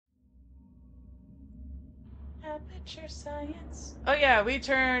Aperture science. Oh yeah, we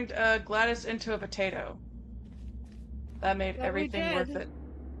turned Gladys into a potato. That made That we everything worth did. it.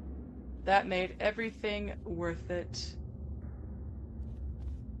 That made everything worth it.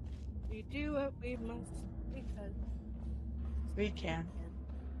 We do what we must because We can.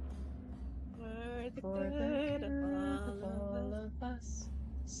 for the For the good of good of all all of us, of us,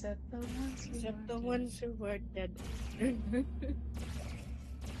 except the ones who except are the dead. ones who are dead.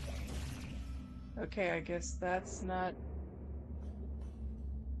 Okay, I guess that's not...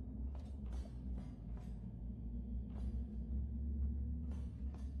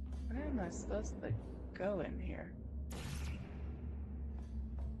 Where am I supposed to go in here?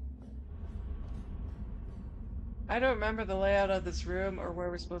 I don't remember the layout of this room or where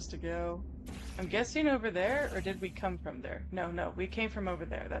we're supposed to go. I'm guessing over there, or did we come from there? No, we came from over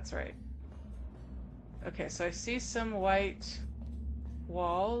there, that's right. Okay, so I see some white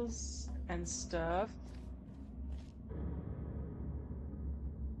walls and stuff.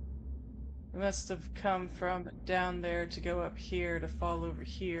 We must have come from down there to go up here to fall over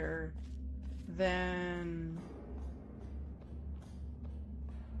here. Then...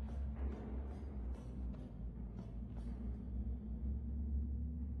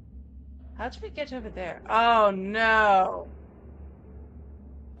 How'd we get over there? Oh no!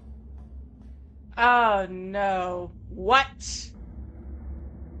 Oh no. What?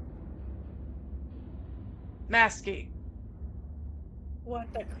 Masky.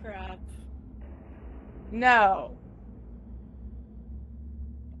 What the crap? No.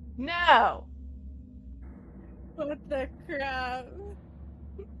 No. What the crap?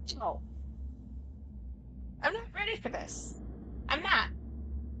 No. I'm not ready for this. I'm not.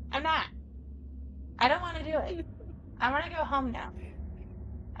 I'm not. I don't want to do it. I want to go home now.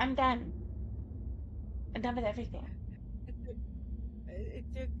 I'm done. I'm done with everything.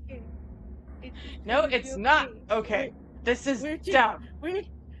 It's okay. It's No, gonna be it's not. okay. Okay. This is We're dumb.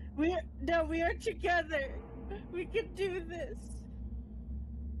 no, we are together. We can do this.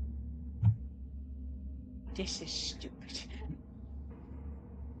 This is stupid.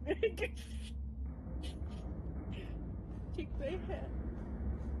 Take my hand.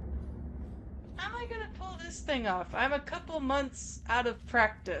 How am I gonna pull this thing off? I'm a couple months out of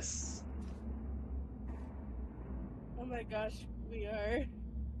practice. Oh my gosh, we are.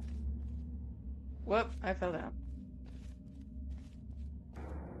 Whoop, I fell down.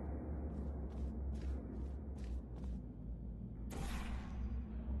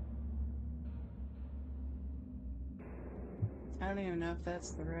 I don't even know if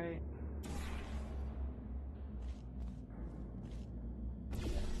that's the right...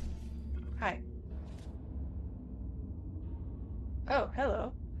 Hi. Oh,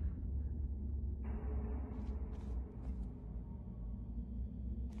 hello.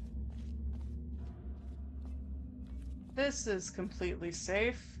 This is completely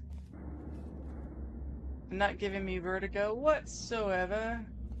safe. Not giving me vertigo whatsoever.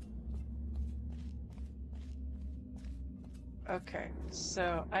 Okay,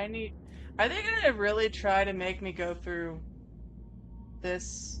 so I need... Are they gonna really try to make me go through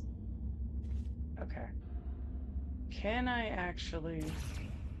this? Okay. Can I actually...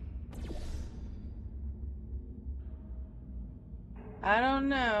 I don't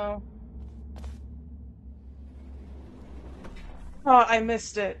know. Oh, I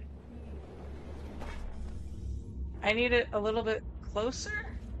missed it. I need it a little bit closer,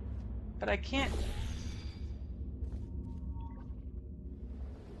 but I can't...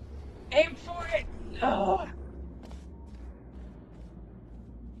 Aim for it! Oh.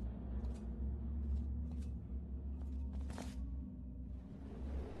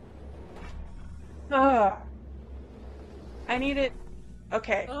 Ugh. I need it...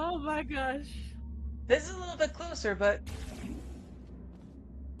 Okay. Oh my gosh. This is a little bit closer, but...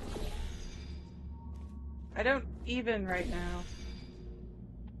 I don't even right now.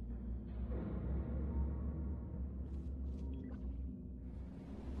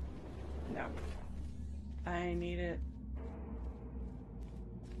 No. I need it.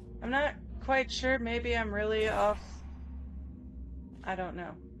 I'm not quite sure. Maybe I'm really off. I don't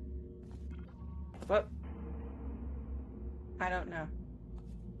know. What? I don't know.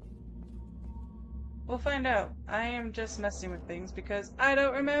 We'll find out. I am just messing with things because I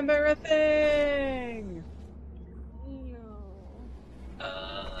don't remember a thing! No.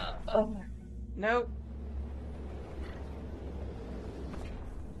 Oh. Nope.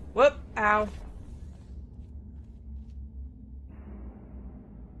 Whoop! Ow.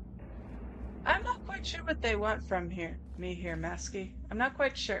 I'm not quite sure what they want from me here, Masky. I'm not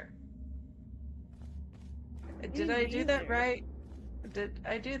quite sure. Did I do that Neither. right? Did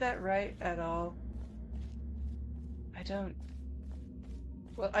I do that right at all? I don't...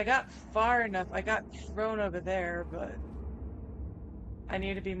 Well, I got far enough. I got thrown over there, but I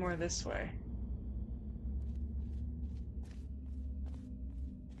need to be more this way.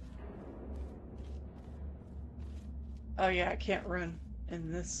 Oh yeah, I can't run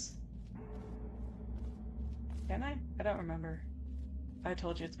in this. Can I? I don't remember. I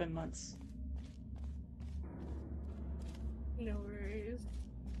told you it's been months. No worries.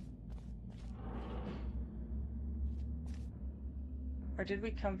 Or did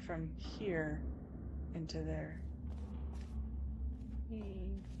we come from here into there?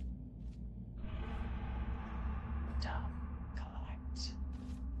 Dumb collect.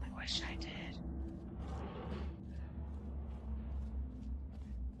 I wish I did.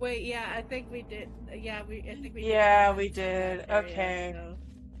 Wait, yeah, I think we did. Yeah, I think we did. Yeah, we did. That area, Okay.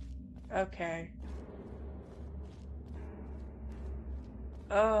 so- Okay.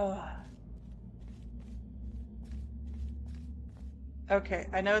 Oh. Okay,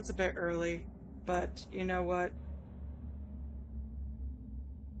 I know it's a bit early, but you know what?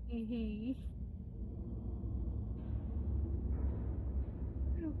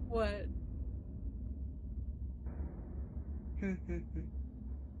 What?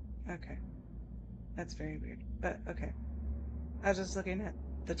 Okay. That's very weird, but okay. I was just looking at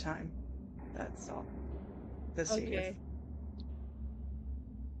the time. That's all. To see if... Okay.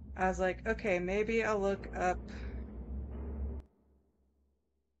 I was like, okay, maybe I'll look up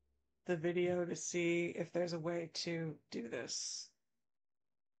the video to see if there's a way to do this.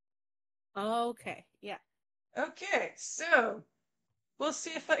 Okay. Yeah. Okay, so we'll see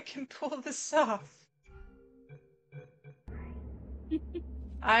if I can pull this off.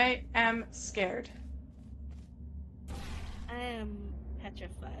 I am scared. I am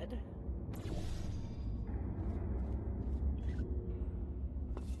petrified.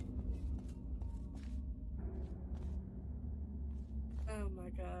 Oh my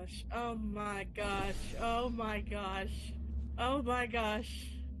gosh. Oh my gosh. Oh my gosh. Oh my gosh.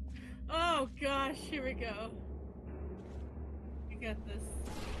 Oh gosh, here we go. We got this.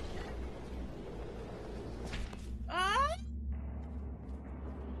 Ah!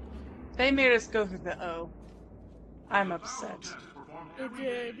 They made us go through the O. I'm upset. They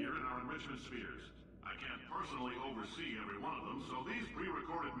did. Here in our enrichment spheres. I can't personally oversee every one of them, so these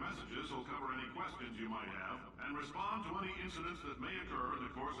pre-recorded messages will cover any questions you might have and respond to any incidents that may occur in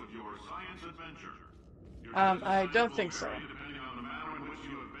the course of your science adventure. Your I don't will think so. vary depending on the manner in which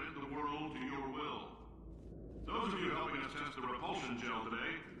you have bent the world to your will. Those of you helping us test the repulsion gel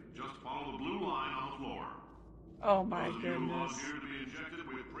today, just follow the blue line on the floor. Oh my Those of you who goodness. volunteered to be injected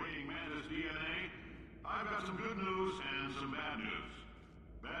with praying mantis DNA, I've got some good news and some bad news.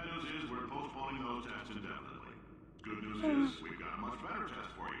 Bad news is we're postponing those tests indefinitely. Good news is we've got a much better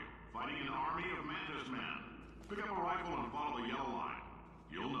test for you. Fighting an army of mantis men. Pick up a rifle and follow the yellow line.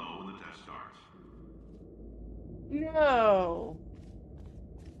 You'll know when the test starts. No.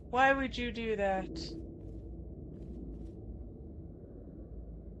 Why would you do that?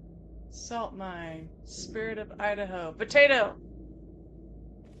 Salt mine. Spirit of Idaho. Potato!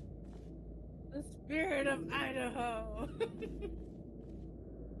 The spirit of Idaho.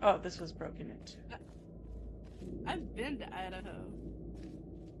 Oh, this was broken into. I've been to Idaho.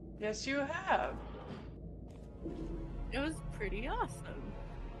 Yes, you have. It was pretty awesome.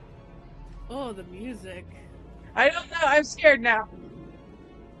 Oh, the music. I don't know. I'm scared now.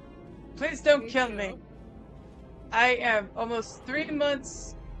 Please don't Me kill too. me. I am almost 3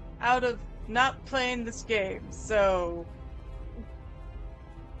 months out of not playing this game, so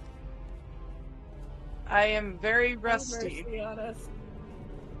I am very rusty. Have mercy on us.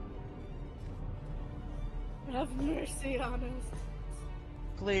 Have mercy on us.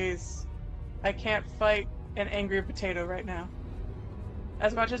 Please. I can't fight an angry potato right now.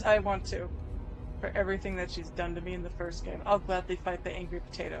 As much as I want to. For everything that she's done to me in the first game. I'll gladly fight the angry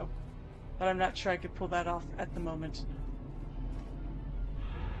potato. But I'm not sure I could pull that off at the moment.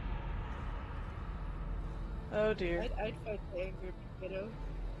 Oh dear. I'd fight the angry potato.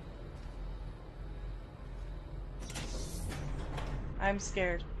 I'm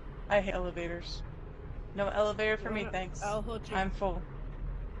scared. I hate elevators. No elevator for me, Well, thanks. I'll hold your. I'm full.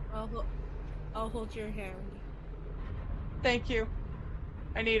 I'll hold your hand. Thank you.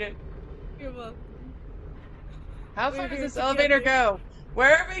 I need it. You're welcome. How We're far does here this elevator together. go?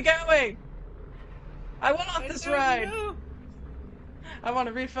 Where are we going? I want off I this don't ride. know. I want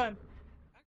a refund.